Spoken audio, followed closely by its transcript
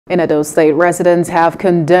In Edo State, residents have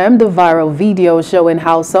condemned the viral video showing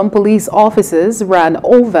how some police officers ran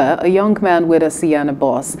over a young man with a Sienna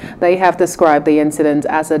bus. They have described the incident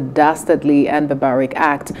as a dastardly and barbaric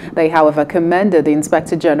act. They, however, commended the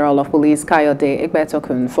Inspector General of Police,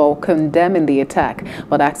 Ekpoma, for condemning the attack,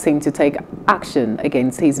 but asking to take action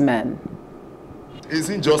against his men. It's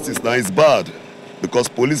injustice now, it's bad, because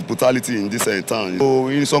police brutality in this town. So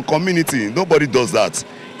in some community, nobody does that.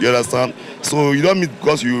 You understand? So you don't mean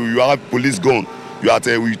because you have police gun, you are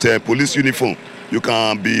with a police uniform, you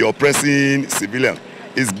can be oppressing civilian.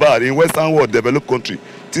 It's bad. In Western world, developed country,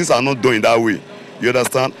 things are not done in that way. You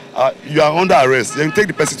understand? You are under arrest. You can take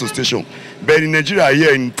the person to station. But in Nigeria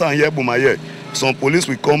here, in town here, Ekpoma here, some police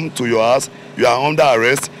will come to your house, you are under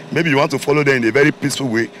arrest. Maybe you want to follow them in a very peaceful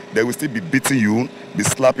way. They will still be beating you, be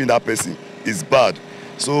slapping that person. It's bad.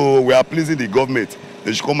 So we are pleasing the government.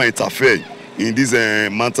 They should come and interfere in this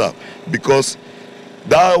matter, because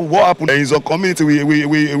that what happened in some community we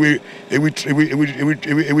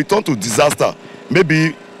turn to disaster.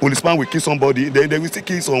 Maybe policeman will kill somebody, they will still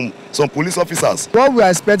kill some police officers. What we are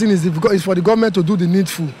expecting is for the government to do the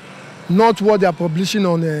needful, not what they are publishing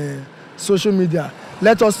on social media.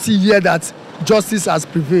 Let us see here that justice has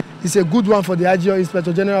prevailed. It's a good one for the IGO,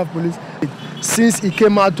 Inspector General of Police. Since he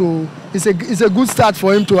came out it's a good start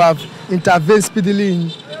for him to have intervened speedily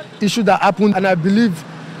in issue that happened, and I believe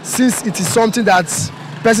since it is something that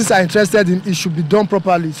persons are interested in, it should be done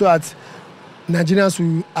properly so that Nigerians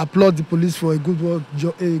will applaud the police for a good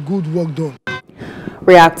work done.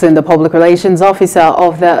 Reacting, the public relations officer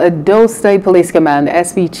of the Edo State Police Command,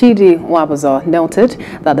 SP Chidi Wabozo, noted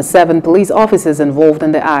that the 7 police officers involved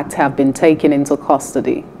in the act have been taken into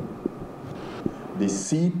custody. The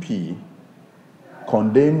CP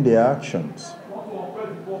condemned their actions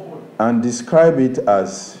and described it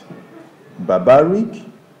as barbaric,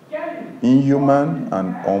 inhuman,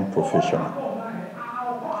 and unprofessional.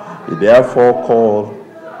 He therefore called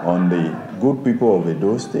on the good people of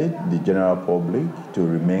Edo State, the general public, to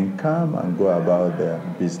remain calm and go about their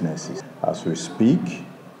businesses. As we speak,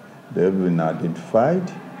 they've been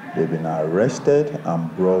identified, they've been arrested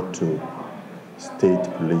and brought to State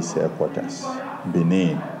Police Headquarters,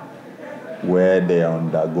 Benin, where they are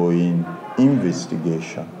undergoing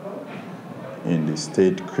investigation in the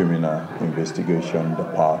State Criminal Investigation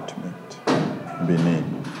Department,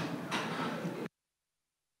 Benin.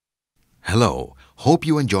 Hello, hope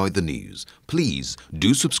you enjoyed the news. Please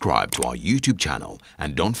do subscribe to our YouTube channel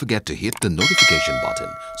and don't forget to hit the notification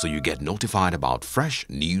button so you get notified about fresh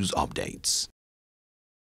news updates.